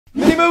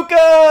Mini Mooka!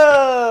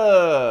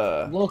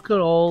 Look at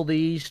all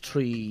these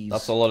trees.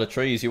 That's a lot of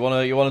trees. You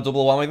wanna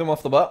double whammy them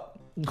off the bat?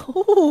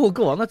 Oh,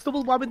 go on. Let's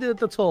double whammy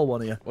the tall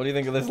one here. What do you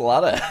think of this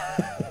ladder?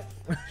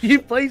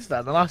 You placed that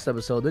in the last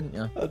episode, didn't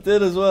you? I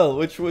did as well.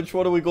 Which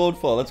one are we going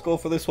for? Let's go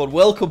for this one.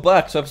 Welcome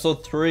back to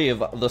episode 3 of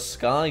the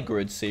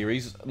Skygrid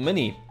series.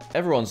 Mini,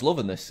 everyone's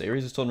loving this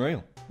series. It's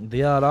unreal.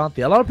 They are, aren't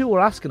they? A lot of people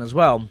were asking as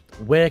well,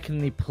 where can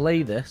they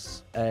play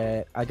this?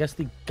 I guess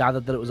they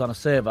gathered that it was on a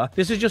server.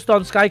 This is just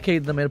on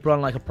Skygrid, they made it on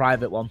like a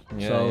private one.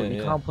 So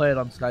you can't play it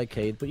on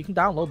Skygrid, but you can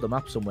download the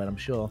map somewhere, I'm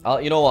sure.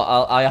 You know what?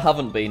 I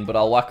haven't been, but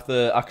I'll whack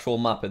the actual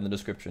map in the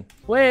description.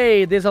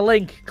 Wait, there's a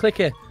link. Click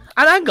it.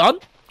 And hang on.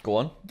 Go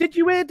on. Did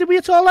we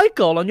hit our like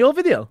goal on your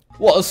video?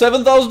 What,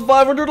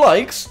 7,500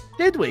 likes?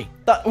 Did we?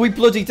 That we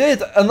bloody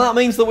did, and that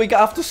means that we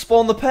have to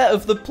spawn the pet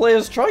of the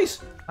player's choice.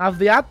 Have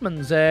the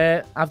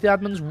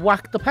admins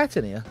whacked the pet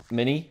in here?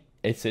 Mini,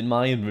 it's in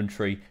my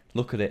inventory.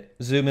 Look at it.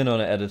 Zoom in on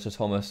it, Editor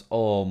Thomas.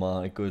 Oh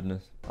my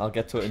goodness. I'll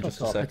get to it in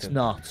just a second. It's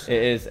not.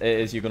 It is. It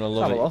is. You're gonna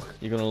love it.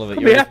 You're gonna love it.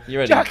 Come here. You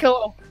ready? Jack,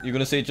 hello. You're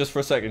gonna see it just for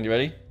a second. You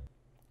ready?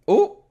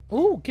 Oh.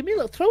 Oh, give me a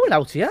little throw it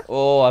out here.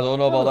 Oh, I don't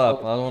know about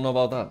that. I don't know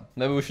about that.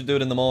 Maybe we should do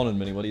it in the morning,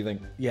 Mini. What do you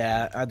think?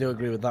 Yeah, I do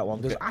agree with that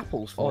one. There's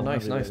apples. Oh,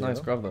 nice.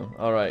 Grab them.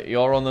 All right,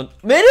 you're on the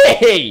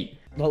Mini.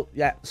 No,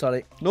 yeah,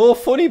 sorry. No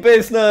funny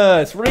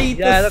business. Read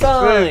the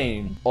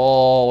sign. True.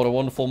 Oh, what a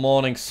wonderful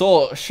morning.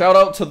 So, shout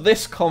out to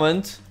this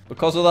comment.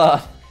 Because of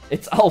that,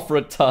 it's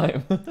Alfred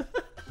time.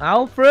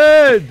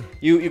 Alfred!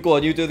 You go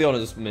on. You do the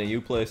honors, Mini.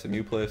 You place him.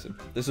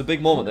 This is a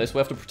big moment. This we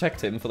have to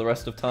protect him for the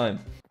rest of time.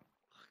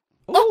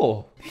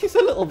 Oh, he's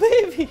a little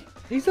baby.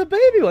 He's a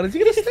baby one. Is he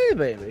gonna stay a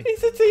baby?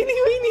 He's a teeny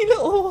weeny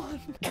little one.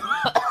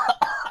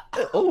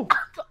 Oh.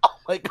 Oh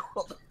my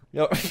god.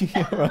 You're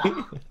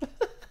right.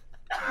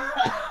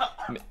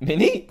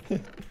 Mini?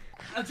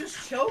 I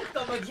just choked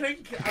on my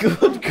drink.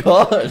 Good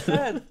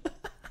God.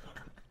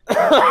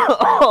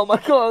 Oh my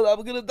god,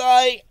 I'm gonna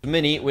die.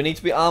 Mini, we need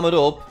to be armored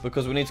up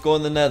because we need to go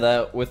in the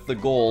nether with the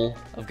goal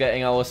of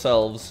getting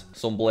ourselves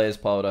some blaze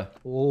powder.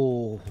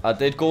 Oh. I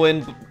did go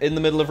in the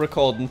middle of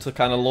recording to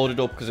kind of load it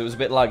up because it was a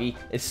bit laggy.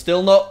 It's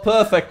still not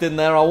perfect in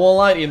there, I won't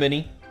lie to you,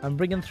 Mini. I'm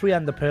bringing 3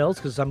 ender pearls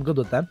because I'm good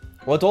with them.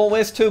 Well, don't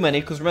waste too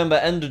many because remember,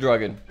 Ender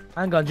Dragon.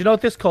 Hang on, do you know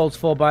what this calls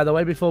for, by the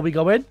way, before we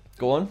go in?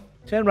 Go on.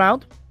 Turn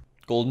round.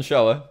 Golden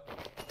shower.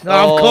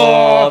 No, of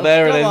course.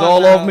 There it is,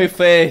 all over my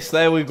face.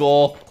 There we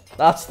go.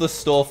 That's the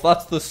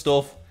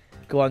stuff.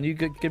 Go on, you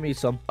give me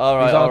some. All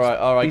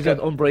right. These are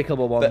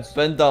unbreakable ones.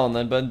 Bend down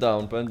then, bend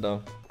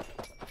down.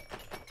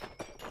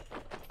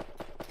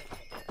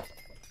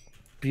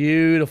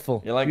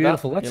 Beautiful. You like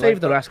beautiful. that? Let's save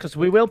the rest because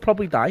we will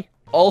probably die.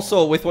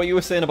 Also, with what you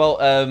were saying about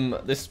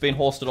this being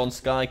hosted on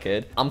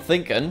Skygrid, I'm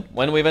thinking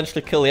when we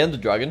eventually kill the Ender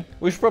Dragon,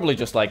 we should probably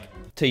just like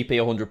TP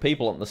 100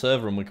 people on the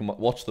server and we can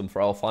watch them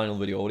for our final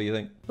video. What do you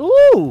think?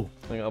 Ooh!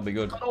 I think that'll be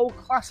good. An old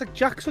classic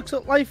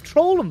JackSucksAtStuff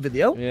trolling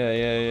video.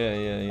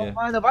 Yeah. Don't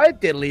mind if I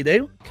diddly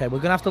do. Okay, we're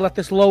gonna have to let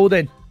this load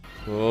in.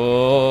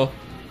 Oh.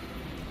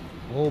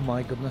 Oh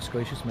my goodness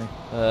gracious me.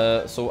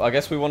 So I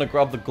guess we want to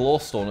grab the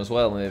glowstone as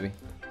well, maybe.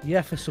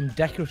 Yeah, for some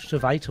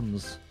decorative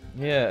items.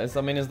 Yeah, is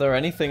there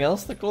anything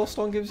else that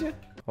glowstone gives you?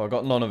 Oh, I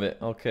got none of it.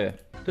 Okay.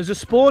 There's a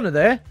spawner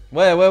there.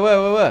 Where?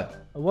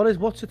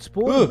 What's it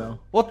spawning now?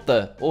 What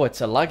the? Oh,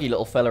 it's a laggy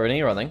little fella in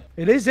here, I think.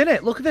 It is, isn't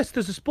it? Look at this.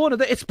 There's a spawner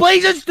there. It's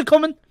blazers to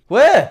coming.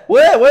 Where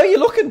are you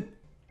looking?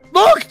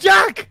 Look,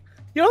 Jack!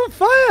 You're on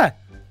fire.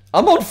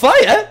 I'm on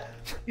fire?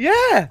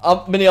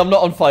 Yeah. Mini, I'm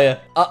not on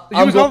fire.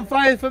 You was on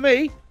fire for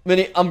me.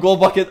 Mini, I'm going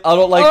back in. I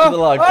don't like the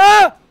lag.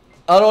 I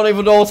don't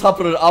even know what's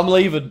happening. I'm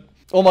leaving.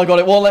 Oh my god,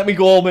 it won't let me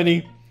go,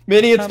 Mini.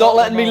 Mini, it's not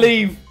letting me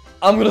leave.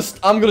 I'm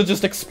gonna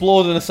just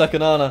explode in a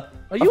second, aren't I?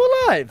 Are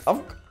you alive?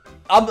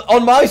 I'm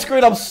on my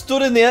screen. I'm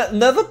stood in the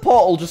nether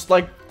portal, just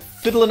like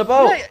fiddling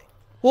about. Right.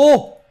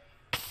 Oh,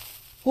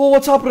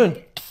 what's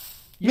happening?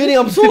 Mini,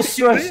 I'm so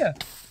stressed.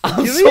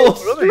 I'm so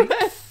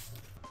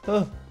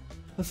stressed.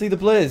 I see the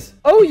blaze.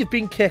 Oh, you've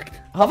been kicked.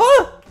 Have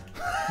I?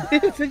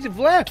 You've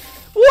left.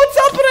 What's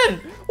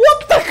happening?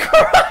 What the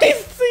Christ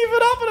is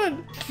even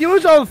happening? You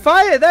was on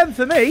fire then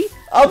for me.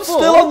 I'm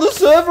still on the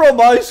server on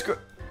my screen.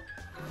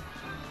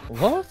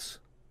 What?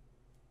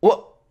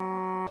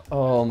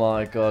 Oh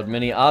my god,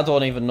 Mini, I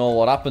don't even know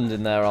what happened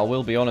in there, I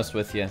will be honest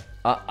with you.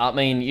 I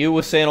mean, you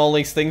were saying all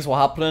these things were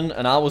happening,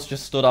 and I was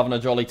just stood having a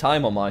jolly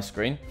time on my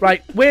screen.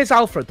 Right, where's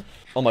Alfred?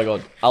 Oh my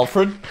god,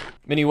 Alfred?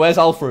 Mini, where's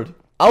Alfred?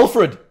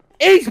 Alfred!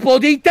 He's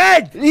bloody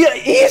dead! He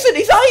isn't,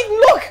 he's hiding,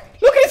 look!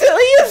 Look at his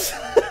ears!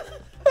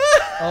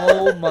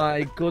 Oh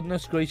my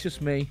goodness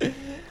gracious me.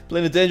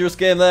 Playing a dangerous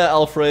game there,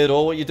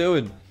 Alfredo, what are you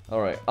doing?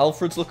 Alright,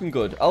 Alfred's looking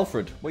good.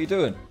 Alfred, what are you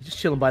doing? He's just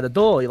chilling by the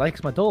door, he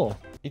likes my door.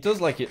 He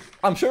does like it.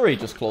 I'm sure he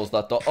just closed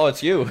that door. Oh,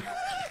 it's you.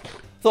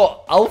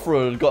 Thought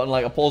Alfred had gotten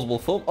like opposable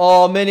thumb.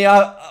 Oh,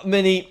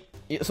 Mini,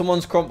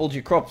 someone's crumpled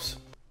your crops.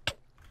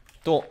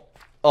 Don't.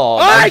 Oh,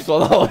 nice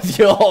one. That was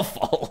your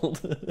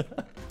fault.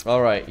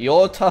 Alright,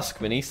 your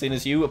task, Mini, seeing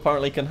as you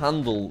apparently can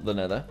handle the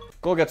nether.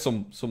 Go get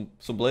some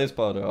blaze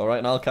powder, alright?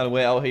 And I'll kind of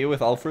wait out here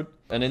with Alfred.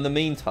 And in the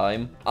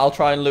meantime, I'll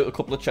try and loot a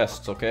couple of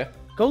chests, okay?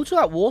 Go to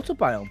that water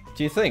biome.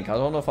 Do you think? I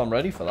don't know if I'm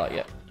ready for that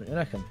yet. Don't you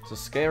reckon? It's a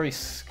scary,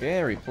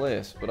 scary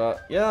place.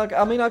 But yeah,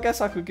 I mean, I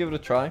guess I could give it a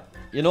try.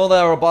 You know,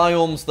 there are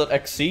biomes that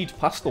exceed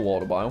past the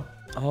water biome.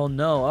 Oh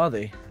no, are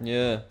they?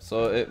 Yeah,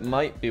 so it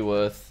might be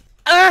worth...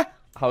 Ah!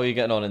 How are you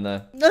getting on in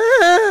there?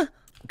 Ah!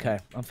 Okay,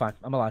 I'm fine.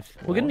 I'm alive.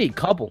 We're gonna need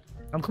cobble.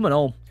 I'm coming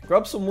home.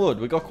 Grab some wood.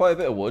 We got quite a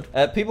bit of wood.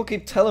 People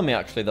keep telling me,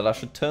 actually, that I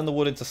should turn the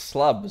wood into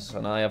slabs,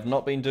 and I have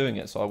not been doing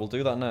it, so I will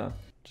do that now.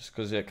 Just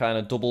because it kind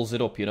of doubles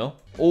it up, you know?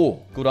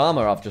 Oh, good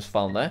armor I've just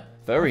found there.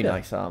 Very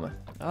nice armor.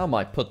 I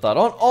might put that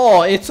on.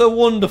 Oh, it's a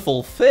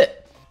wonderful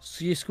fit.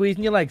 So you're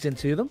squeezing your legs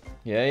into them?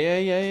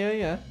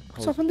 Yeah.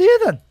 What's happened here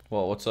then?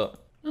 What, what's up?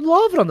 There's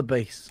lava on the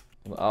base.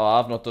 Oh,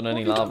 I've not done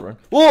any lava.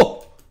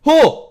 Oh!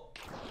 Oh!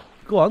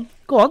 Go on,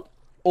 go on.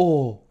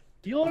 Oh.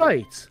 You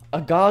alright?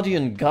 A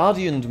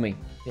guardianed me.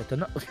 Yeah, they're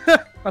not...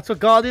 That's what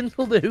guardians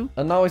will do.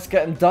 And now it's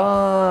getting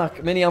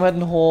dark. Minnie, I'm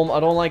heading home. I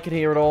don't like it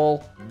here at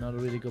all. Not a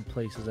really good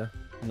place, is it?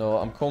 No,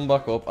 I'm coming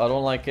back up. I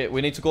don't like it.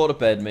 We need to go to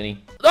bed,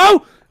 Minnie.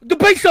 Oh! The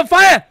base's on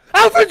fire!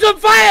 Alfred's on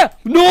fire!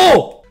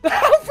 No!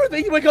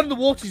 Alfred, you went on the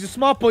water. He's a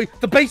smart boy.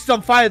 The base is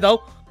on fire,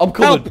 though. I'm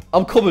coming. Help.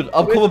 I'm coming.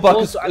 I'm coming back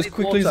as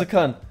quickly as I water.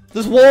 can.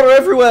 There's water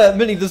everywhere,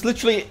 Minnie. There's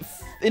literally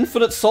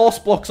infinite source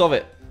blocks of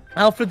it.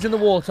 Alfred's in the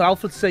water.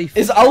 Alfred's safe.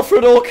 Is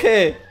Alfred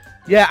okay?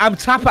 Yeah, I'm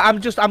tapping. I'm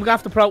gonna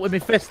have to put out with my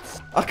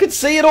fists. I can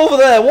see it over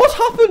there. What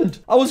happened?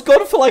 I was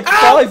gone for like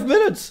 5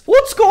 minutes.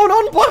 What's going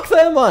on back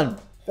there, man?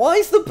 Why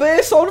is the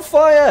base on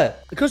fire?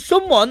 Because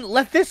someone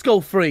let this go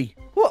free.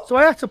 What? So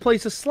I had to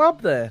place a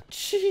slab there.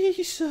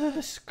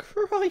 Jesus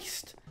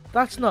Christ.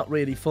 That's not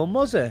really fun,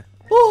 was it?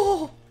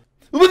 Oh.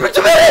 Oh,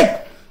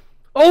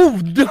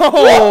 no!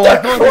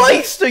 What the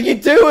Christ are you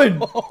doing?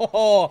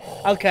 Oh,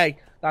 okay,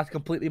 that's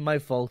completely my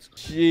fault.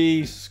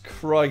 Jesus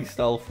Christ,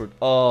 Alfred.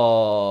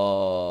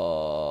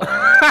 Oh.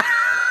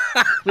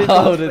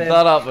 How did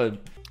that happen?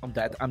 I'm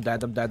dead, I'm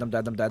dead, I'm dead, I'm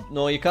dead, I'm dead.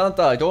 No, you can't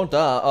die. Don't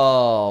die.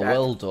 Oh, Dead.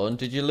 well done.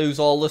 Did you lose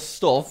all this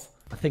stuff?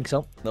 I think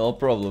so. No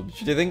problem.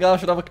 Do you think I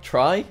should have a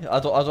try?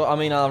 I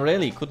mean, I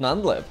really couldn't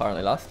handle it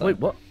apparently last time. Wait,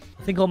 what?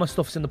 I think all my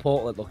stuff's in the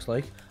portal, it looks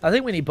like. I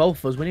think we need both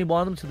of us. We need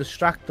one of them to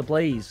distract the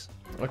blaze.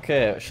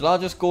 Okay, should I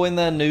just go in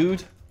there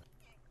nude?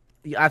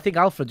 Yeah, I think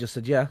Alfred just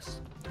said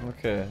yes.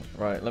 Okay,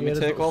 right. Let Yeah, me there's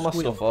take a all my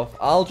squeal. stuff off.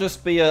 I'll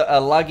just be a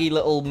laggy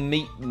little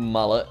meat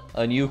mallet,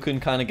 and you can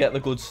kind of get the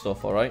good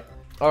stuff, alright?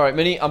 Alright,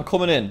 Minnie, I'm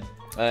coming in.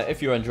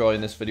 If you're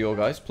enjoying this video,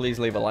 guys, please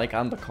leave a like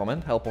and a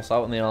comment. Help us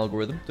out in the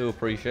algorithm. Do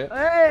appreciate it.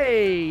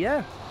 Hey,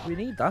 yeah, we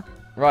need that.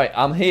 Right,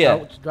 I'm here.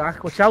 Watch out,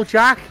 Jack. Watch out,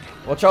 Jack.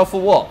 Watch out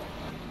for what?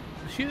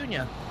 I'm shooting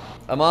you.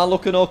 Am I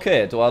looking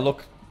okay? Do I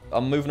look...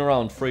 I'm moving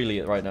around freely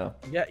right now.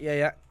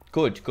 Yeah.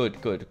 Good.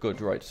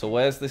 Right, so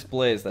where's this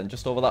blaze then?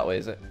 Just over that way,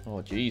 is it?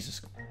 Oh,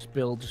 Jesus. Just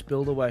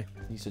build away.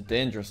 He's a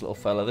dangerous little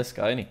fella, this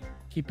guy, isn't he?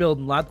 Keep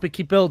building, lad, but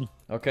keep building.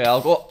 Okay,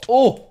 I'll go...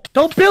 Oh!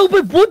 Don't build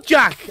with wood,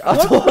 Jack! I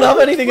don't have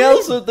anything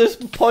else at this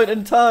point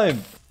in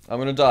time. I'm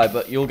gonna die,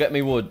 but you'll get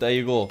me wood. There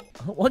you go.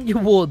 I don't want your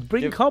wood.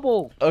 Bring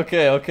cobble.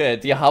 Okay.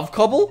 Do you have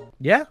cobble?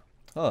 Yeah?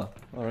 Oh,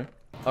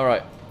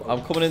 alright.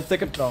 I'm coming in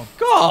thick and... Go.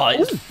 God,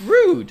 it's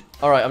rude.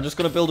 Alright, I'm just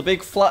gonna build a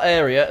big flat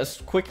area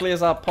as quickly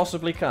as I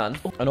possibly can.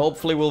 And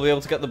hopefully we'll be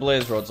able to get the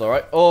blaze rods,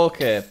 alright?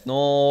 Okay,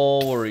 no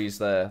worries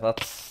there.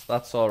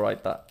 That's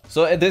alright, that.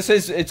 So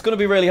it's gonna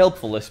be really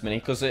helpful, this mini,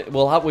 because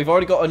we've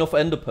already got enough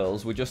ender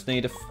pearls. We just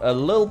need a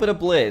little bit of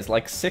blaze,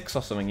 like 6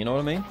 or something, you know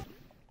what I mean?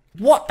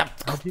 What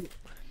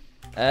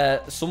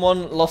the...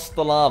 someone lost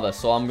the lava,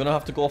 so I'm gonna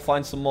have to go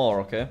find some more,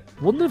 okay?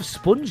 Wonder if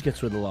sponge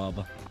gets rid of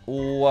lava.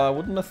 Oh, I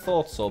wouldn't have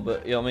thought so,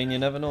 but I mean, you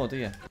never know, do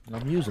you?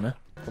 I'm using it.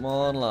 Come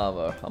on,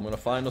 lava. I'm gonna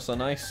find us a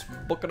nice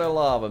bucket of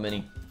lava,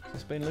 Mini. Has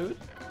this been looted?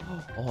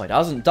 Oh, it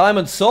hasn't.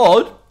 Diamond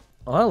sword!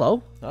 Oh,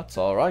 hello. That's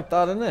alright,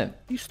 that, isn't it?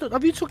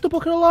 Have you took the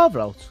bucket of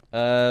lava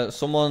out?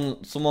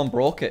 Someone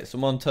broke it.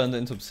 Someone turned it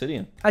into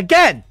obsidian.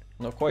 Again!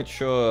 Not quite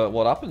sure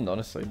what happened,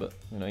 honestly, but,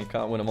 you know, you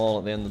can't win them all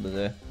at the end of the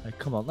day. Hey,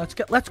 come on, let's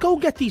go and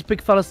get these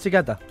big fellas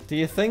together. Do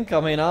you think? I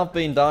mean, I've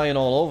been dying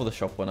all over the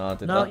shop when I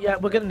did that. No, yeah,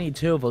 we're gonna need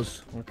 2 of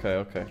us.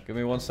 Okay. Give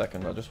me 1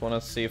 second. I just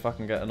want to see if I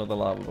can get another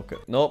lava bucket.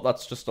 Nope,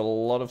 that's just a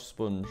lot of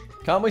sponge.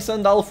 Can't we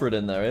send Alfred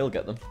in there? He'll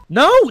get them.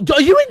 No!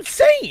 Are you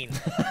insane?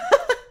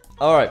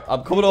 Alright,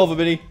 I'm coming over,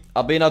 Minnie.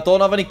 I don't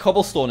have any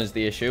cobblestone is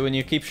the issue, and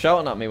you keep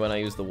shouting at me when I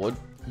use the wood.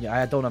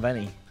 Yeah, I don't have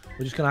any.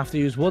 We're just gonna have to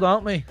use wood,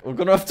 aren't we? We're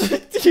gonna have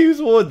to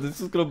use wood.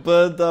 This is gonna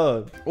burn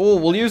down. Oh,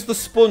 we'll use the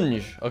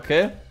sponge,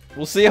 okay?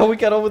 We'll see how we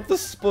get on with the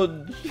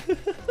sponge.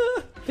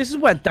 This has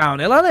went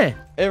downhill, hasn't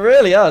it? It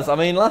really has. I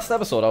mean, last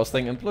episode I was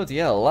thinking, bloody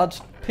hell,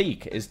 Lad's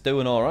Peak is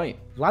doing alright.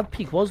 Lad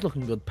Peak was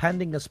looking good,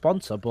 pending a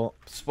sponsor, but...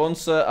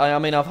 Sponsor, I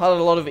mean, I've had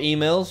a lot of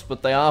emails,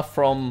 but they are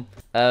from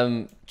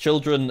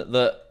children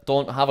that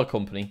don't have a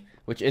company,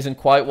 which isn't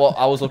quite what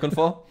I was looking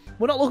for.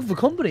 We're not looking for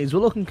companies,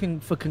 we're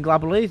looking for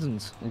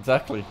collaborations.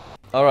 Exactly.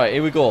 Alright,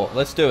 here we go.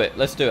 Let's do it.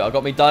 I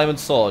got me diamond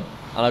sword,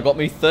 and I got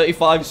me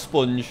 35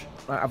 sponge.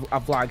 Right,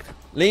 I've lagged.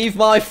 Leave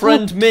my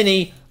friend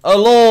Minnie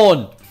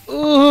alone!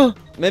 Ugh.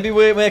 Maybe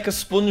we make a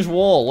sponge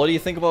wall. What do you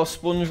think about a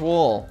sponge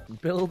wall?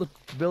 Build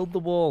the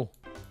wall.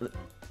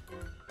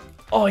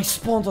 Oh, he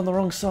spawned on the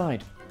wrong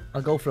side.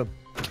 I'll go for him.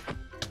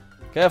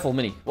 Careful,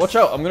 Mini. Watch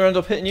out. I'm going to end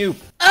up hitting you.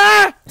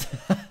 Ah!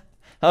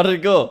 How did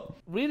it go?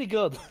 Really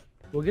good.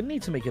 We're going to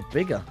need to make it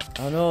bigger.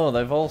 I know.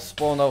 They've all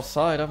spawned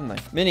outside, haven't they?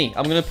 Mini,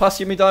 I'm going to pass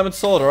you my diamond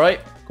sword, alright?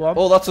 Go on.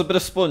 Oh, that's a bit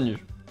of sponge.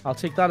 I'll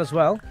take that as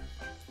well.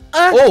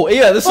 Oh,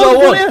 yeah, this is our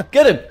one.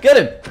 Get him, get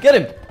him, get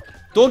him.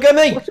 Don't get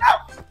me. Watch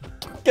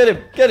out. Get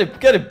him, get him,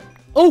 get him.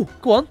 Oh,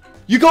 go on.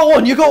 You got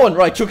one, you got one.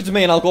 Right, chuck it to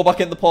me and I'll go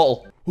back in the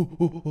portal.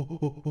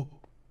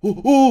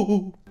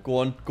 Go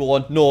on, go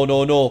on. No,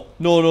 no, no.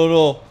 No, no,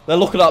 no. They're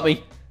looking at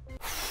me.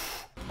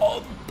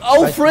 Oh,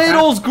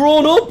 Alfredo's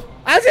grown up.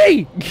 Has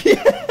he?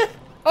 Yeah.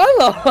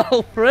 Hello,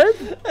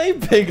 Alfred. Hey,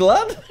 big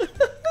lad.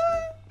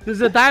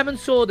 There's a diamond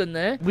sword in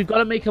there. We've got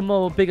to make a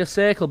more bigger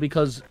circle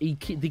because they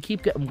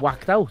keep getting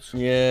whacked out.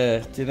 Yeah.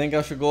 Do you think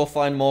I should go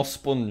find more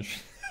sponge?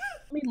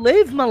 Let me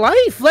live my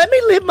life. Let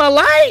me live my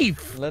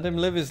life. Let him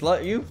live his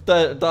life. You've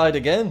died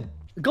again.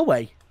 Go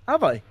away.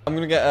 Have I? I'm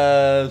going to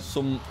get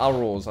some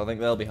arrows. I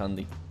think they'll be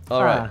handy.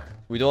 All right.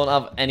 We don't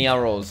have any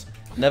arrows.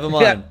 Never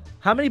mind. Yeah.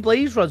 How many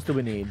blaze rods do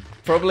we need?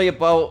 Probably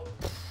about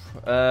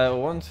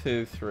 1,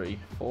 2, 3,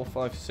 4,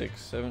 5,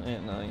 6, 7,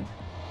 8, 9,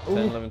 10,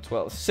 11,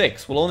 12.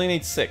 6. We'll only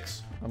need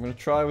 6. I'm going to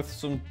try with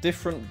some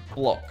different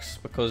blocks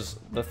because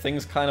the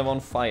thing's kind of on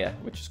fire,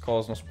 which is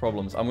causing us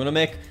problems. I'm going to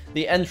make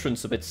the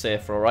entrance a bit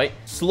safer, alright?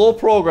 Slow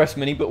progress,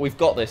 Mini, but we've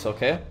got this,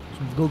 okay?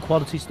 Some good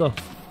quality stuff.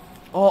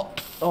 Oh,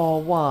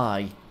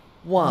 why?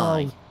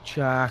 Why? Oh,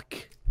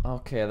 Jack.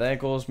 Okay, there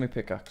goes my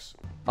pickaxe.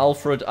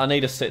 Alfred, I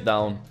need to sit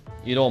down.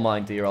 You don't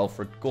mind, dear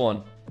Alfred. Go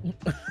on.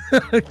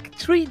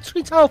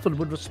 treat Alfred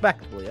with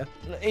respect, will you?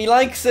 He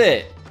likes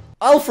it.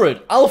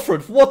 Alfred,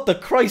 what the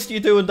Christ are you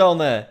doing down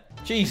there?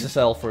 Jesus,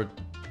 Alfred.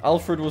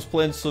 Alfred was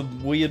playing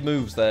some weird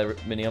moves there,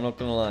 Mini, I'm not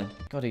gonna lie.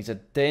 God, he's a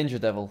danger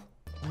devil.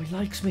 Oh, he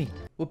likes me.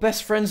 We're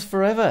best friends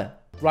forever.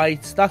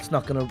 Right, that's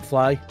not gonna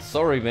fly.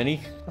 Sorry, Mini.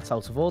 That's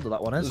out of order,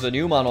 that one is. There's a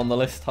new man on the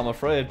list, I'm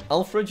afraid.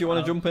 Alfred, you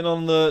want to jump in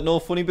on the no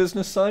funny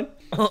business sign?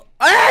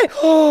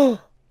 Hey!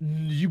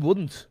 You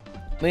wouldn't.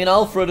 Me and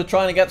Alfred are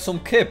trying to get some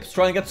kips,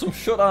 trying to get some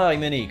shut-eye,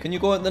 Mini. Can you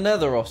go in the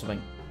nether or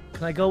something?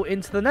 Can I go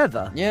into the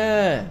nether?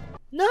 Yeah.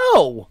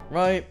 No!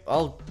 Right,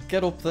 I'll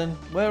get up then.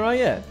 Where are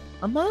you?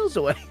 I'm miles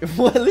away.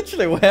 Well,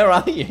 literally, where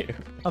are you?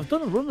 I've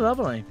done a run,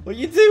 haven't I? What are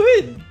you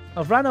doing?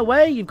 I've ran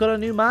away. You've got a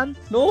new man.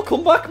 No,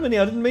 come back, Mini.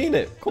 I didn't mean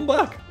it. Come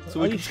back. So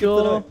are we you can skip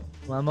the sure? night.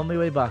 Well, I'm on my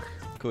way back.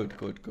 Good.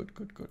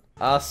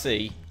 I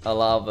see a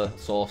lava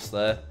source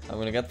there. I'm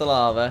going to get the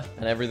lava,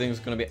 and everything's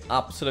going to be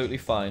absolutely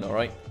fine,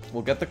 alright?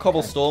 We'll get the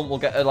cobblestone. We'll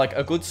get like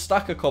a good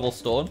stack of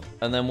cobblestone,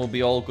 and then we'll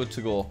be all good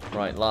to go.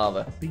 Right,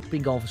 lava.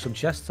 Been going for some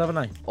chests, haven't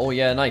I? Oh,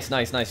 yeah, nice.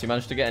 You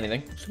managed to get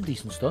anything? Some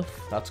decent stuff.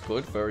 That's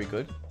good, very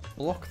good.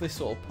 Block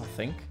this up, I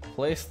think.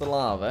 Place the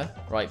lava.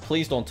 Right,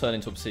 please don't turn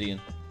into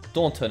obsidian.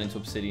 Don't turn into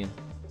obsidian.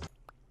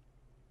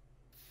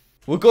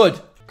 We're good.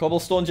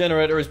 Cobblestone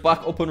generator is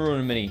back up and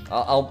running, Mini.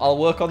 I'll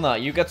work on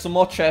that. You get some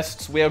more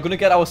chests. We are going to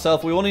get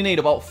ourselves. We only need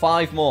about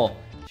 5 more.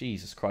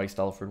 Jesus Christ,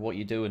 Alfred, what are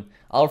you doing?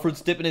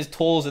 Alfred's dipping his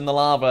toes in the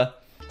lava.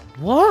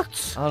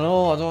 What? I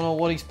know. I don't know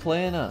what he's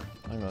playing at.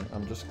 Hang on.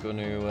 I'm just going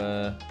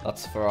to...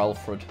 that's for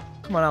Alfred.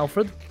 Come on,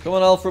 Alfred. Come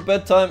on, Alfred.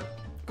 Bedtime.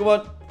 Come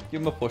on.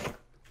 Give him a push.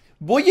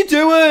 What are you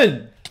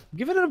doing?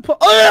 Give it a push.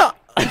 Oh,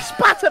 yeah! He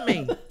spat at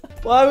me.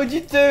 Why would you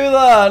do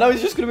that? Now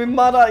he's just going to be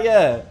mad at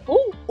you.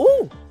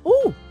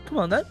 Oh. Come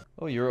on, then.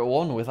 Oh, you're at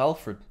 1 with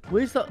Alfred.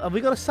 Where's that? Have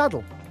we got a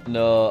saddle?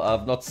 No,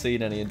 I've not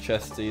seen any in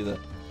chests either.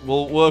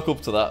 We'll work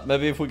up to that.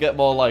 Maybe if we get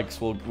more likes,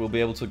 we'll be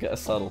able to get a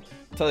saddle.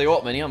 Tell you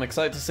what, Mini, I'm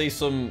excited to see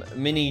some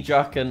Mini,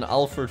 Jack, and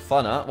Alfred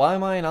fan art. Why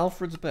am I in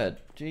Alfred's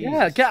bed?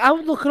 Jeez. Yeah,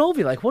 I'm looking over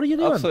you like, what are you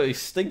doing? Absolutely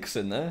stinks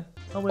in there.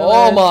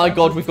 Oh my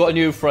God, we've got a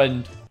new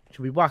friend.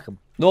 Should we whack him?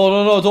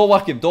 No, don't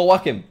whack him. Don't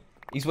whack him.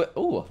 He's with...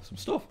 Oh, some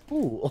stuff.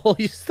 Ooh, all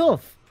your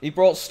stuff. He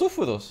brought stuff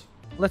with us.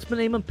 Let's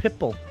name him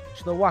Pitbull.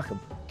 Should I whack him?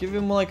 Give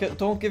him like a...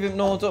 Don't give him...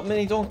 No, don't,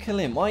 Mini, don't kill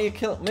him. Why are you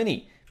killing...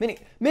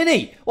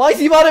 Mini! Why is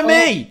he mad at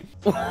me?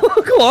 Go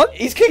on.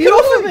 He's kicking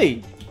off at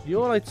me.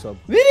 You alright, son?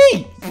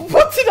 Mini!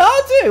 What did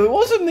I do? It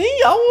wasn't me.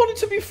 I wanted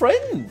to be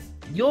friends.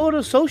 You're an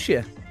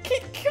associate.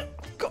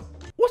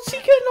 What's he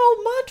getting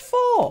all mad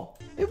for?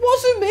 It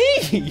wasn't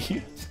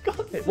me.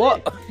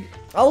 What?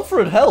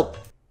 Alfred, help.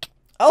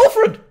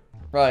 Alfred!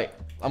 Right.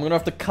 I'm going to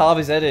have to carve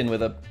his head in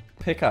with a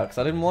pickaxe.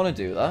 I didn't want to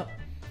do that.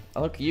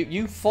 Look,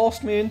 you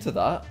forced me into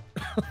that.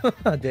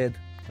 I did.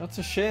 That's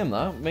a shame,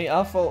 that.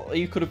 I thought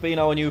he could have been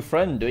our new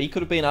friend. He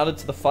could have been added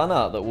to the fan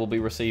art that we'll be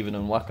receiving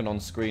and whacking on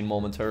screen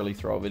momentarily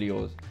through our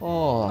videos.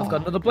 Oh. I've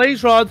got another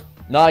blaze rod.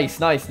 Nice.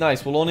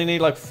 We'll only need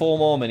like 4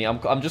 more, Mini.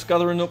 I'm just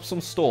gathering up some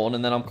stone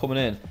and then I'm coming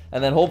in.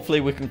 And then hopefully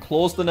we can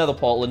close the nether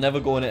portal and never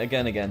go in it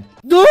again.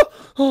 No!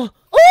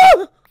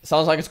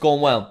 Sounds like it's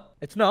going well.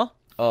 It's not.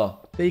 Oh.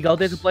 There you go.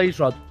 There's a blaze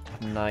rod.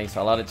 Nice.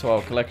 I'll add it to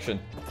our collection.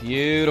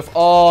 Beautiful.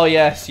 Oh,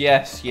 yes.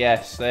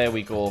 There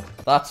we go.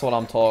 That's what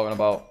I'm talking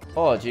about.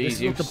 Oh, jeez.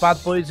 This is what the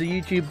bad boys of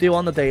YouTube do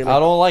on the daily. I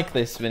don't like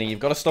this, Mini. You've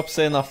got to stop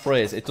saying that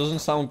phrase. It doesn't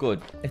sound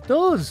good. It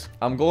does.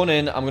 I'm going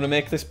in. I'm going to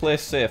make this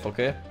place safe,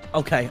 okay?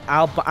 Okay.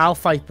 I'll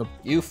fight them.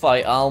 You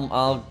fight.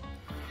 I'll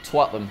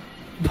twat them.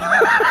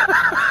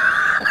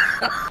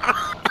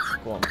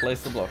 Go on,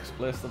 place the blocks,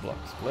 place the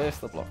blocks, place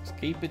the blocks.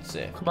 Keep it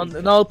safe. Come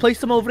on, no, place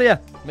them over here.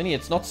 Minnie,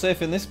 it's not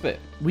safe in this bit.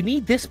 We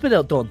need this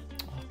bit done.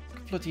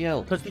 Bloody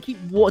hell. Because they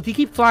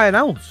keep flying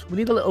out. We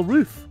need a little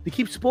roof. They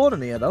keep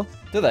spawning here, though.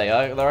 Do they?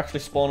 They're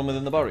actually spawning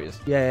within the barriers?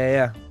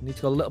 Yeah. We need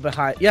to go a little bit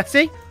higher. Yeah,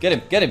 see? Get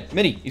him.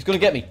 Minnie, he's going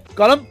to get me.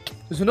 Got him.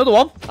 There's another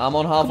one. I'm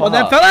on half Come on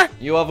then, fella.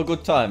 You have a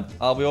good time.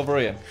 I'll be over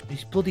here.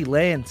 These bloody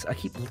lanes. I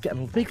keep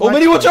getting big. Oh,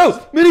 Minnie, watch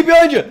out! Minnie,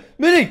 behind you!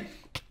 Minnie!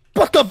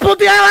 What the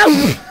bloody hell?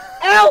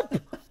 Help!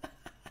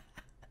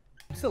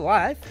 I'm still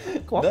alive.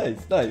 Go on.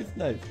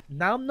 Nice.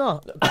 Now I'm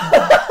not.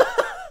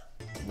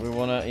 We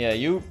wanna, yeah,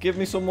 you give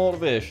me some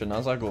motivation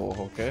as I go,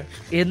 okay?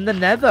 In the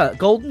nether.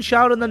 Golden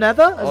shower in the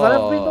nether? Has that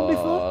ever been done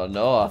before?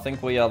 No, I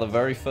think we are the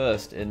very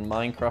first in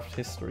Minecraft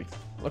history.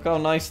 Look how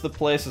nice the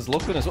place is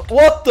looking as well.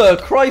 What the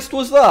Christ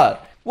was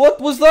that? What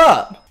was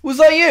that? Was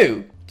that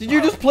you? Did you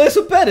just place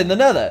a bed in the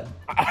nether?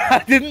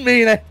 I didn't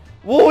mean it.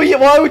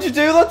 Why would you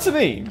do that to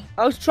me?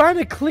 I was trying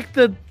to click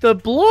the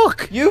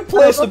block. You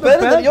placed a bed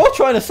in there. You're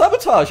trying to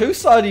sabotage. Whose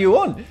side are you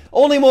on?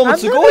 Only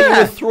moments ago you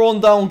were throwing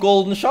down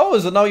golden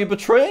showers and now you're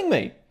betraying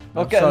me.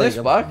 Not getting this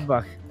back.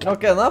 Not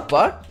getting that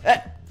back.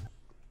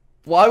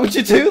 Why would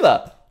you do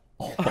that?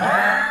 Oh,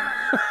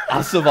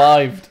 I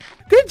survived.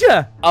 Did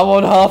you? I'm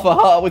on half a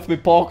heart with my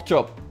pork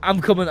chop. I'm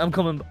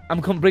coming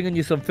bringing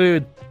you some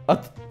food.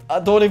 I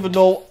don't even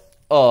know.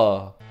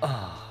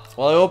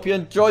 Well, I hope you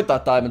enjoyed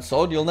that diamond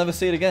sword. You'll never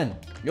see it again.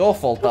 Your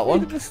fault, that one.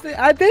 I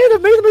did. I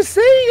made a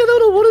mistake. I don't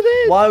know what it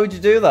is. Why would you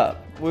do that?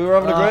 We were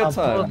having a great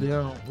time.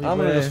 I'm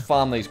going to just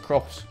farm these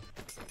crops.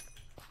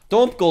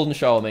 Don't golden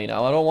shower me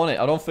now. I don't want it.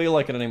 I don't feel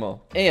like it anymore.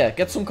 Here,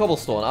 get some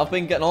cobblestone. I've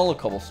been getting all the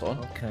cobblestone.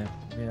 Okay.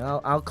 Yeah,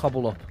 I'll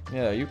cobble up.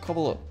 Yeah, you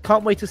cobble up.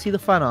 Can't wait to see the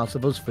fan art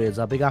of us friends.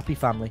 Our big happy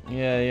family.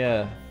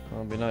 Yeah.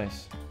 That'll be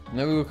nice.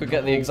 Maybe we could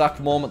get the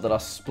exact moment that I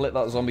split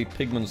that zombie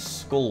pigman's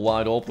skull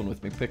wide open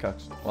with my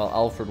pickaxe. While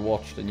Alfred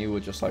watched and you were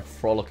just like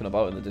frolicking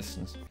about in the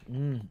distance.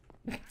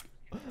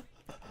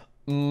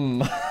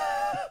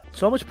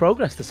 So much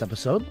progress this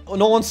episode.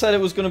 No one said it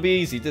was going to be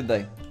easy, did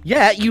they?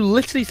 Yeah, you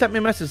literally sent me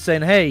a message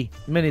saying, hey,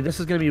 Minnie, this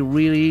is going to be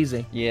really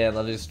easy. Yeah,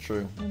 that is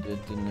true. You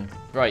did, didn't you?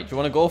 Right, do you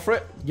want to go for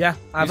it? Yeah.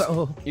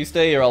 You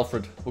stay here,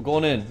 Alfred. We're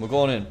going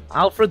in.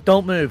 Alfred,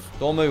 don't move.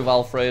 Don't move,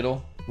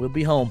 Alfredo. We'll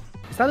be home.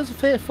 Is that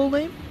his full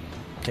name?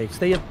 Okay,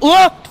 stay in.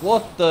 Oh!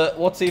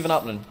 What's even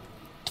happening?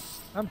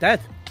 I'm dead.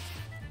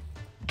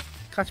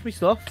 Catch me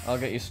stuff. I'll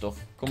get you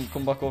stuff.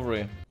 Come back over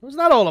here. What's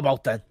that all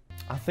about then?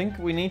 I think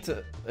we need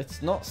to...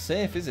 It's not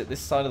safe, is it? This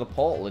side of the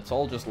portal, it's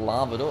all just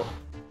lavaed up.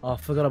 Oh, I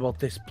forgot about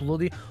this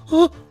bloody...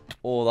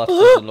 Oh, that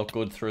doesn't look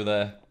good through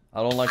there.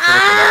 I don't like the look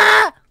of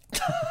that.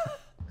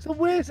 It's the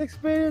worst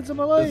experience of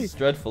my life. This is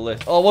dreadful,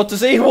 this. Oh, what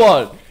does he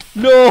want?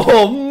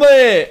 No,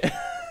 mate!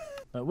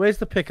 Right, where's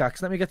the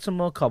pickaxe? Let me get some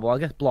more cobble. I'll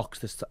get blocks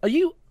this time. Are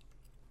you...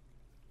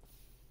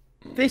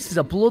 This is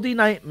a bloody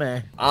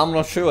nightmare. I'm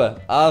not sure.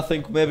 I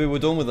think maybe we're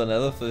done with the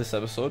nether for this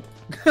episode.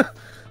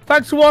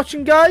 Thanks for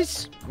watching,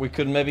 guys. We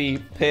could maybe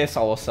pace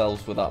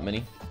ourselves with that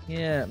mini.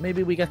 Yeah,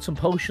 maybe we get some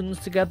potions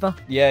together.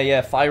 Yeah,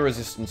 fire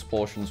resistance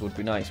potions would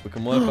be nice. We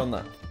can work on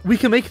that. We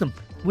can make them.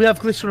 We have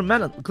glittering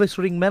metal, this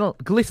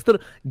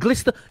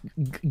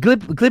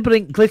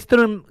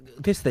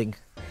thing.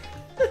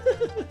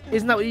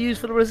 Isn't that what you use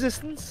for the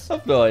resistance?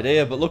 I've no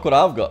idea, but look what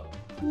I've got.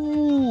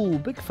 Ooh,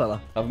 big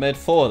fella. I've made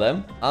 4 of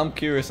them. I'm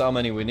curious how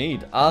many we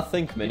need. I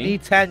think, Minnie. You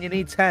need 10, you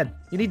need 10.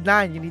 You need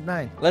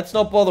 9. Let's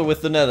not bother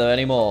with the nether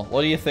anymore.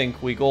 What do you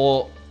think? We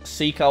go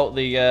seek out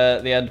the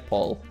end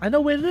portal? I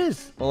know where it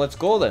is. Well, let's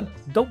go then.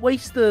 Don't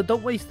waste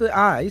the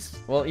eyes.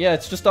 Well, yeah,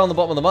 it's just down the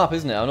bottom of the map,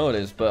 isn't it? I know it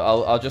is, but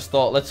I just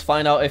thought, let's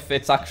find out if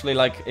it's actually,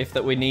 like,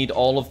 that we need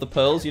all of the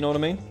pearls, you know what I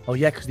mean? Oh,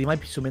 yeah, because there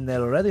might be some in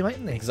there already,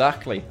 mightn't there?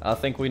 Exactly. I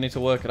think we need to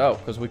work it out,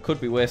 because we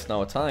could be wasting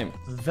our time.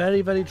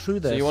 Very, very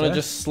true there, So you want to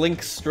just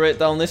slink straight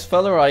down this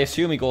fella? I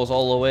assume he goes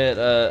all the way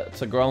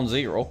to ground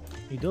zero.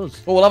 He does.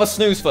 Oh, we'll have a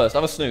snooze first.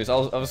 I'll have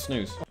a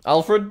snooze.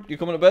 Alfred, you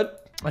coming to bed?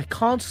 I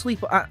can't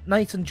sleep at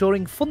night and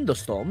during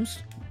thunderstorms.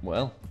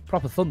 Well,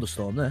 proper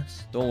thunderstorm,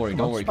 this. Don't worry.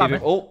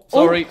 Oh,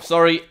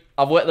 sorry.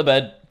 I've wet the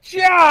bed.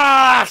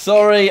 Yeah!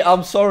 Sorry,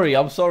 I'm sorry.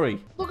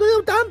 Look at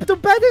how damp the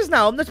bed is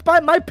now. That's by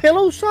my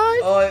pillow side.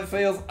 Oh, it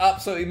feels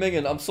absolutely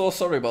minging. I'm so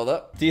sorry about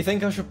that. Do you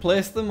think I should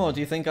place them, or do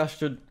you think I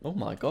should... Oh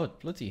my god,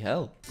 bloody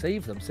hell.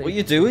 Save them. What are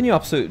you doing, you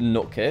absolute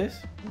nutcase?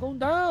 I'm going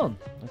down.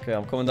 Okay,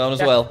 I'm coming down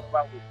as well.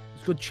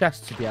 There's good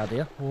chests to be had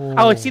here.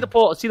 Oh, I see the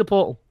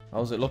portal.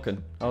 How's it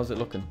looking?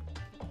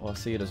 Oh, I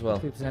see it as well. I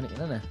think there's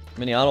anything in there.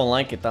 Minnie, I don't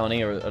like it down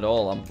here at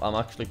all. I'm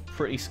actually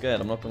pretty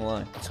scared, I'm not gonna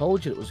lie. I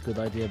told you it was a good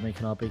idea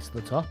making our base to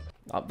the top.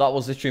 That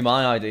was literally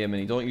my idea,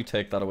 Minnie. Don't you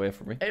take that away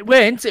from me. It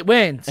went.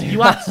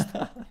 You asked.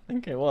 I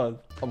think it was.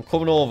 I'm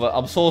coming over.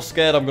 I'm so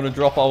scared I'm gonna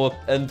drop our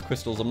end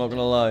crystals, I'm not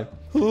gonna lie.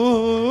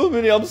 Oh,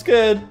 Minnie, I'm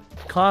scared.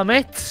 Calm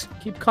it.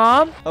 Keep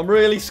calm. I'm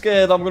really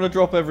scared. I'm gonna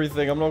drop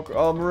everything.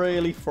 I'm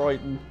really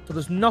frightened. So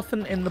there's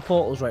nothing in the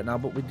portals right now,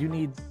 but we do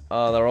need...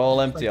 Oh, they're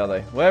all empty, are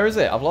they? Where is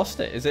it? I've lost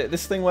it. Is it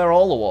this thing where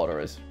all the water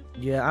is?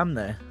 Yeah, I'm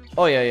there.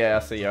 Oh, yeah,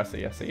 I see you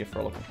for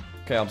a look.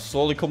 Okay, I'm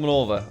slowly coming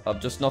over.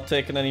 I've just not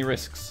taken any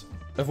risks.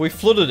 Have we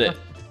flooded it?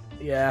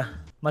 Yeah.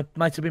 Might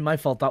have been my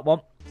fault, that one.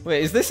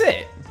 Wait, is this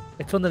it?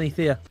 It's underneath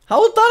here. How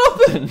would that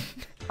happen?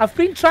 I've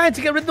been trying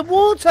to get rid of the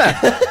water.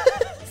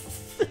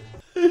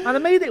 And I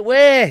made it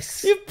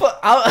worse. You put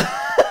out...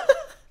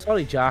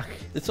 Sorry, Jack.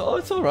 It's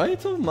alright.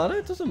 It doesn't matter.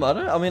 It doesn't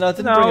matter. I mean, I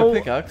didn't bring a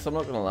pickaxe. I'm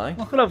not gonna lie.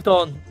 What could I have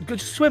done? You could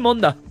just swim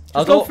under.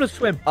 Just go for a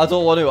swim. I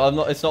don't want to. I'm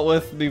not. It's not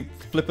worth me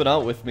flipping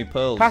out with me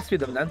pearls. Pass me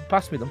them then.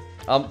 Pass me them.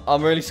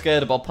 I'm really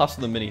scared about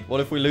passing them, Mini. What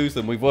if we lose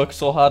them? We've worked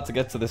so hard to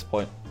get to this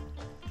point.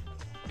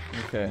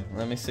 Okay,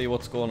 let me see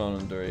what's going on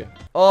under here.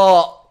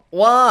 Oh,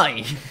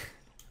 why?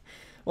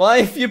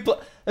 Why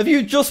have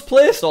you just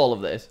placed all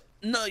of this?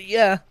 No,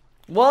 yeah.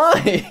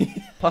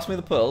 Why? Pass me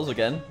the pearls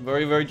again,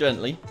 very, very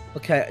gently.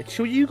 Okay,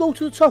 shall you go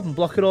to the top and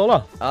block it all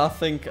off? I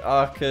think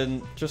I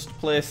can just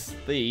place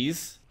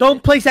these.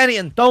 Don't place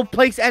anything. Don't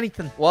place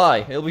anything.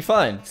 Why? It'll be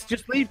fine.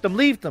 Just leave them.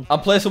 Leave them.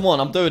 I'm placing one.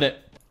 I'm doing it.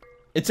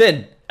 It's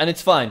in, and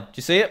it's fine. Do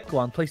you see it? Go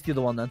on, place the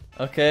other one then.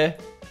 Okay.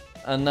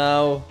 And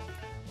now,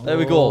 there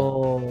we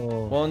go.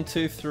 1,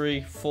 2,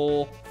 3,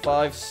 4,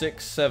 5,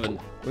 6, 7.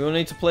 We will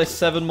need to place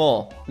 7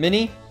 more.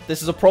 Mini,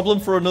 this is a problem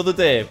for another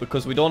day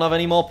because we don't have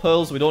any more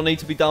pearls. We don't need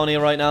to be down here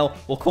right now.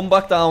 We'll come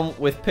back down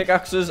with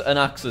pickaxes and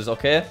axes,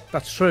 okay?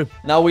 That's true.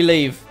 Now we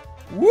leave.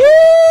 Woo!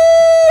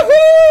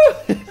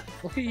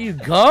 Look at you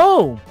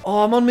go.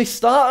 Oh, I'm on my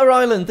starter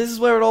island. This is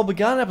where it all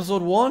began,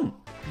 episode 1.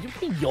 You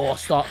mean your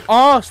start?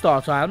 Our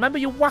starter island. Remember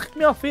you whacked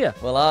me off here.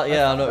 Well,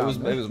 yeah, I know it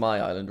was my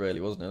island, really,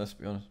 wasn't it? Let's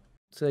be honest.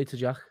 See you later,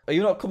 Jack. Are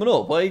you not coming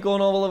up? What are you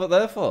going all over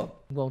there for?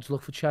 I'm going to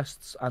look for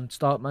chests and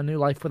start my new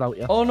life without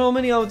you. Oh no,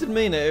 Mini, I didn't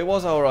mean it. It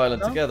was our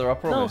island together, I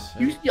promise.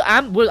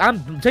 No,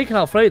 I'm taking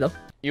Alfredo.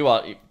 You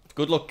are.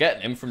 Good luck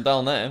getting him from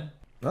down there.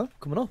 No,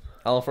 coming up.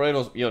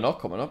 Alfredo's. You're not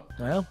coming up.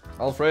 I am.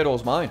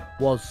 Alfredo's mine.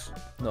 Was.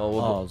 No,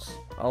 was.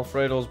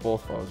 Alfredo's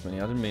both ours, Mini.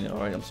 I didn't mean it. All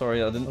right, I'm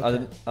sorry. I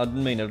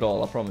didn't mean it at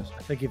all. I promise.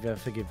 I forgive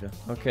you.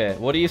 Okay.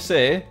 What do you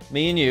say?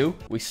 Me and you,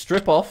 we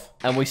strip off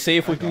and we see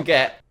if we can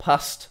get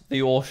past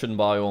the ocean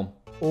biome.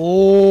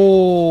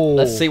 Oh.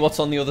 Let's see what's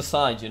on the other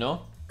side. You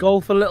know.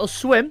 Go for a little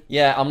swim.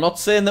 Yeah, I'm not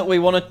saying that we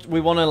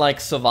wanna like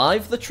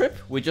survive the trip.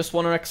 We just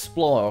wanna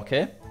explore.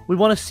 Okay. We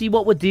want to see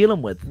what we're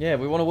dealing with. Yeah,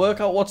 we want to work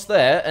out what's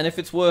there and if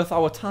it's worth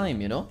our time.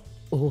 You know.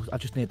 Oh, I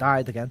just need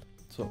died again.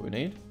 That's what we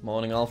need.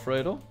 Morning,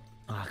 Alfredo.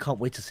 Oh, I can't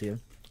wait to see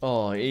him.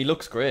 Oh, he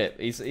looks great.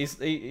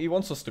 He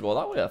wants us to go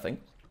that way, I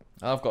think.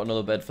 I've got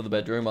another bed for the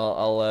bedroom.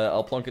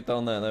 I'll plonk it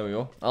down there. There we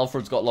go.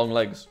 Alfred's got long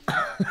legs.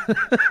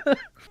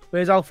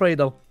 Where's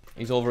Alfredo?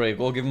 He's over here.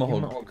 Go give him a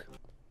hug.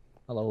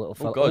 Hello, little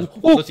fella. Oh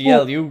God! Bloody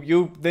hell!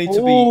 You need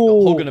to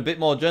be hugging a bit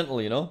more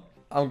gentle, you know.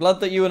 I'm glad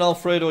that you and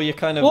Alfredo, you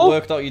kind of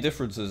worked out your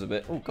differences a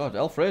bit. Oh God,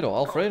 Alfredo,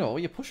 what are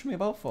you pushing me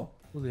about for?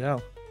 Bloody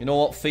hell. You know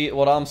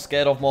what I'm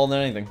scared of more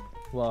than anything?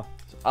 What?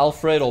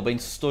 Alfredo being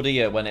stood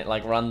here when it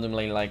like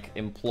randomly like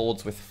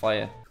implodes with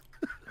fire.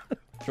 Do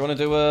you want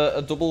to do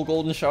a double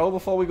golden shower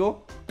before we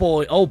go?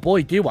 Boy, oh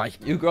boy, do I.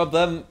 You grab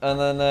them and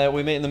then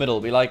we meet in the middle.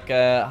 It'll be like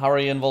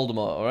Harry and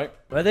Voldemort, alright?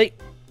 Ready?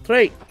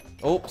 3.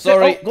 Oh,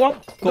 sorry. Go on.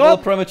 Couple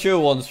of premature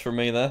ones from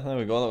me there. There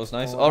we go, that was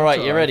nice.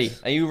 Alright, you ready?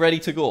 Are you ready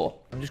to go?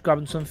 I'm just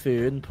grabbing some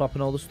food and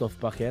popping all the stuff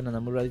back in and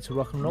then we're ready to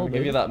rock and roll, I'll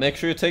give you that. Make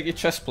sure you take your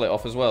chest plate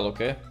off as well,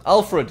 okay?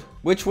 Alfred,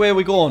 which way are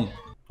we going?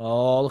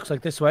 Oh, looks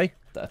like this way.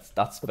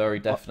 That's very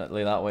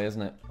definitely that way,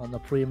 isn't it? On the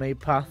pre-made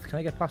path. Can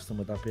I get past them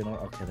with that being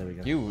alright? Okay, there we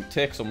go. You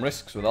take some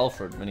risks with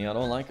Alfred, Minnie. I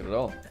don't like it at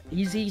all.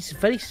 He's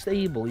very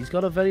stable. He's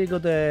got a very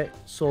good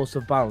source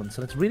of balance,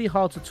 and it's really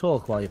hard to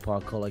talk while you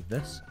parkour like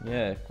this.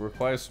 Yeah, it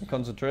requires some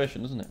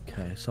concentration, doesn't it?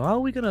 Okay, so how are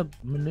we gonna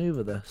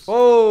maneuver this?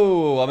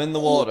 Oh, I'm in the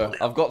water.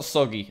 I've got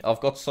soggy. I'm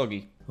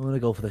gonna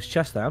go for this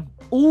chest down.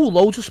 Ooh,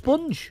 loads of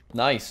sponge.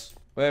 Nice.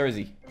 Where is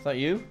he? Is that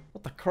you?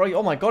 What the crap?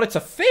 Oh my God, it's a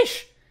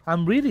fish.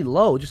 I'm really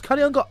low. Just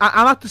carry on.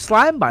 I'm at the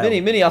slime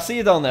biome. Minnie, I see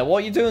you down there.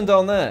 What are you doing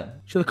down there?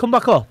 Should I come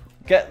back up?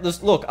 Get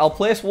this. Look, I'll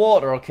place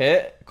water,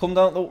 okay? Come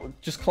down.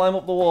 Just climb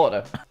up the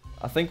water.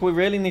 I think we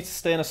really need to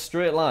stay in a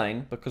straight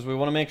line because we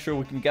want to make sure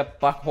we can get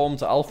back home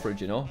to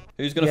Alfred, you know?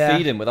 Who's going to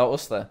feed him without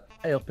us there?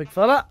 Hey up, big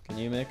fella. Can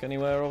you make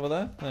anywhere over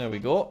there? There we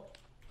go.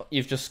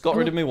 You've just got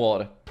rid of me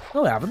water.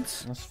 No, I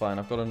haven't. That's fine.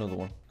 I've got another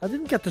one. I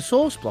didn't get the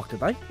source block,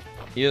 did I?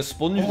 You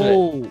sponged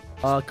it.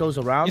 Oh, it goes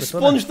around. You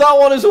sponged that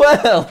one as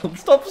well.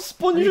 Stop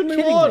sponging me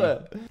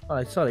water.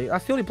 Alright, sorry.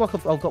 That's the only block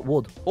I've got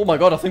wood. Oh my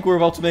God, I think we're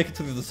about to make it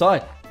to the other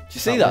side. Do you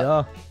see that?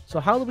 Yeah. So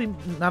how do we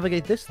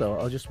navigate this though?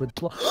 Or just with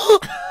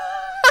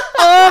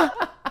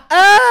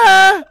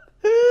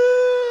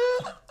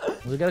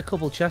We'll get a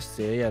couple chests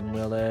here and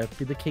we'll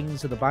be the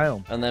kings of the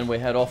biome. And then we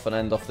head off and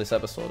end off this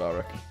episode, I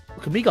reckon.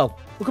 Look at me go.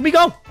 Look at me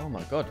go. Oh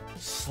my God.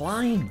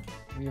 Slime.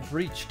 We have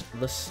reached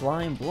the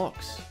slime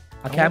blocks.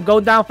 Okay, I'm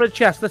going down for a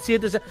chest. Let's see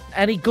if there's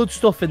any good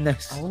stuff in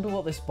this. I wonder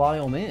what this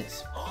biome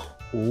is.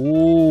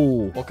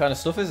 Ooh. What kind of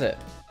stuff is it?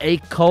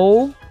 8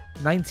 coal,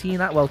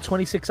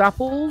 26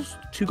 apples,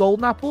 2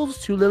 golden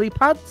apples, 2 lily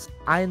pads,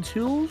 iron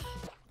tools.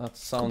 That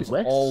sounds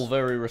all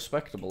very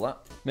respectable, that.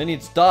 Minnie,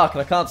 it's dark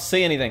and I can't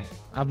see anything.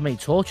 I've made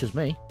torches,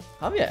 me.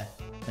 Have you?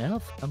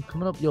 I'm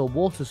coming up your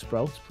water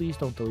sprouts. Please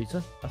don't delete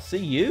it. I see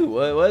you.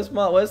 Where's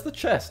the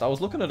chest? I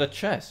was looking at a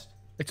chest.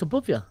 It's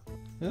above you.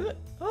 Is it?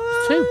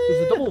 There's two.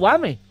 There's a double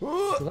whammy.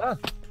 Look at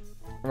that.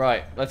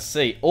 Right, let's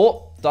see.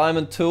 Oh,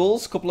 diamond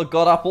tools, couple of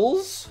god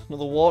apples,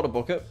 another water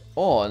bucket.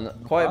 Oh, and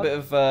quite a bit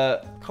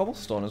of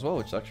cobblestone as well,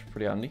 which is actually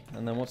pretty handy.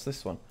 And then what's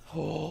this one?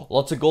 Oh,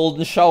 lots of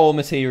golden shower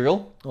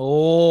material.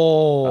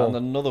 Oh. And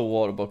another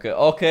water bucket.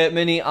 Okay,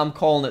 Minnie, I'm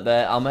calling it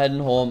there. I'm heading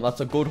home.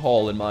 That's a good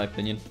haul, in my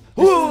opinion.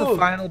 This is the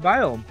final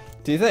biome.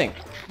 Do you think?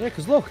 Yeah,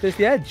 because look, there's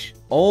the edge.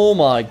 Oh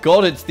my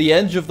god, it's the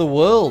edge of the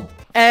world.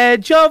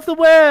 Edge of the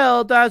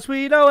world as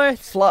we know it.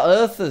 Flat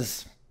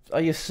earthers.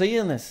 Are you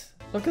seeing this?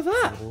 Look at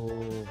that.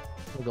 Oh,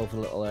 we'll go for a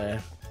little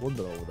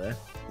wonder over there.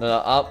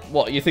 No,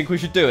 what, you think we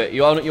should do it?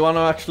 You want to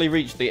actually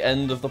reach the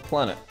end of the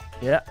planet?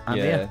 Yeah, I'm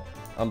here.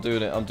 I'm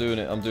doing it, I'm doing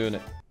it, I'm doing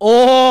it.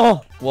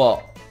 Oh!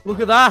 What? Look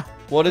at that.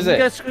 What is it?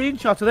 Get a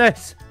screenshot of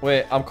this.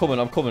 Wait, I'm coming,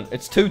 I'm coming.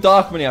 It's too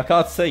dark, Minnie, I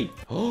can't see.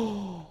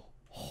 Oh,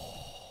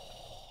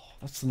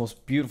 that's the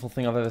most beautiful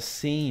thing I've ever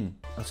seen.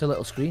 That's a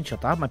little screenshot.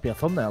 That might be a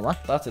thumbnail,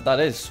 that. That's it, that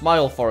is.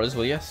 Smile for us,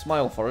 will you?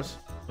 Smile for us.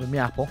 With me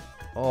apple.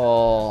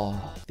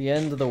 Oh, the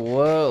end of the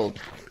world.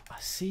 I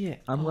see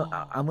it. I'm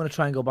gonna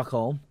try and go back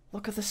home.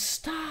 Look at the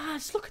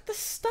stars. Look at the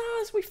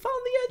stars. We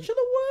found the edge of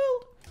the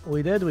world.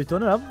 We did. We've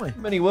done it, haven't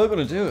we? Minnie, we're going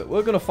to do it.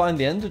 We're going to find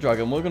the Ender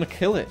Dragon. We're going to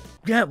kill it.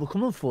 Yeah, we're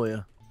coming for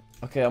you.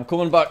 Okay, I'm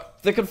coming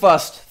back. Thick and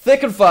fast.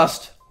 Thick and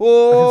fast.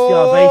 Whoa. I can see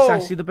our base.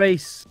 I see the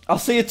base. I'll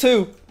see it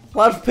too.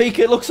 Lad Peak,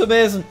 it looks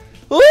amazing.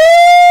 Woo!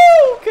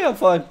 Okay, I'm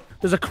fine.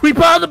 There's a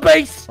creeper on the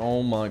base.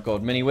 Oh my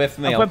god. Minnie, wait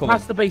for me. I went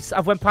past the base.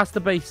 I've went past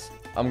the base.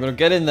 I'm going to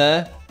get in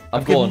there.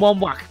 I'm given going. one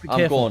whack. Be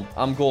careful.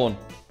 I'm going.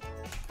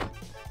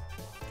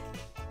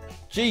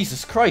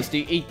 Jesus Christ,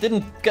 he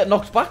didn't get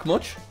knocked back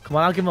much. Come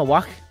on, I'll give him a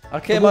whack.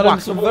 I came at him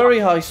some very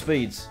high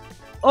speeds.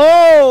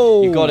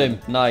 Oh! You got him.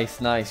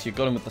 Nice, nice. You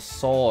got him with the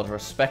sword.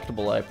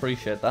 Respectable. I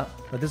appreciate that.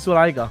 But this is what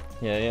I got.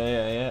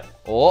 Yeah.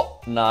 Oh,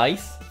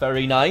 nice.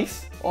 Very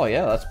nice. Oh,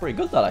 yeah, that's pretty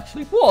good, that,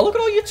 actually. Whoa, look at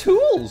all your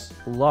tools.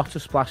 Lots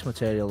of splash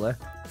material there.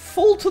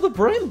 Full to the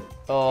brim.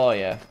 Oh,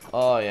 yeah.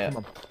 Oh, yeah. Come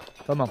on.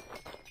 Come on.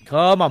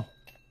 Come on.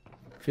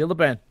 Feel the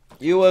burn.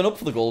 You weren't up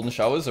for the golden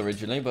showers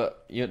originally,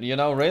 but you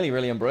now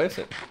really embrace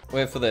it.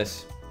 Wait for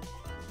this.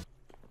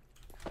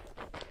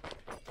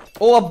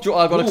 Oh,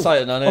 I got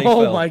excited and I nearly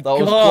fell. My that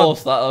God. Was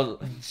close. That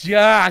was...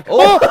 Jack.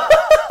 Oh!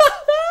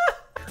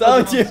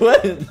 Down you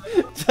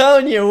went.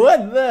 Down you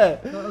went there.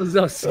 That was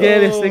the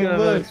scariest thing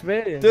I've ever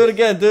experienced. Do it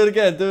again. Do it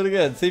again. Do it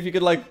again. See if you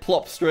could like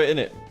plop straight in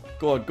it.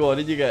 Go on. Go on.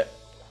 Did you get?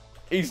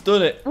 He's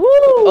done it. Woo!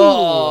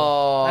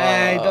 Oh!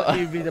 Hey, don't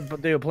you be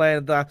do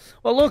playing that.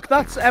 Well, look,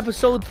 that's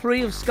episode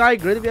 3 of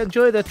Skygrid. If you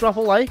enjoyed it, drop a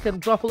like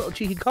and drop a little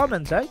cheeky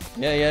comment, eh?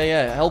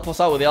 Yeah. Help us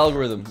out with the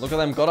algorithm. Look at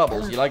them god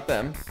apples. You like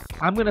them?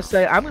 I'm gonna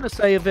say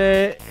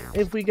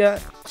if we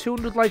get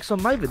 200 likes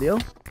on my video,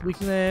 we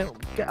can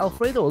get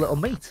Alfredo a little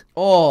mate.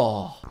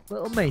 Oh.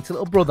 Little mate, a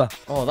little brother.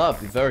 Oh,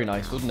 that'd be very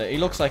nice, wouldn't it? He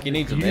looks like he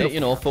needs a mate, you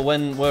know, for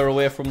when we're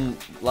away from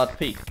Lad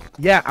Peak.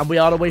 Yeah, and we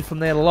are away from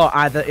there a lot,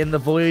 either in the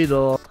void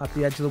or at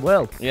the edge of the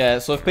world. Yeah,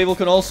 so if people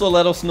can also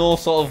let us know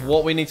sort of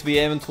what we need to be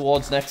aiming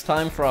towards next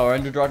time for our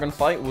Ender Dragon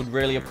fight, would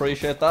really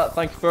appreciate that.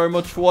 Thank you very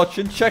much for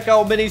watching. Check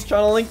out Minnie's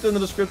channel, linked in the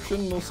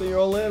description. We'll see you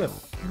all later.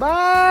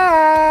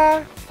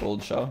 Bye!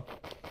 Golden shower.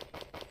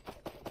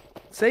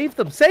 Save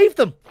them, save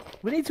them!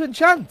 We need to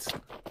enchant!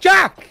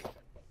 Jack!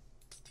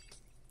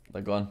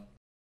 They're gone.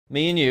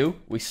 Me and you,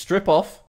 we strip off.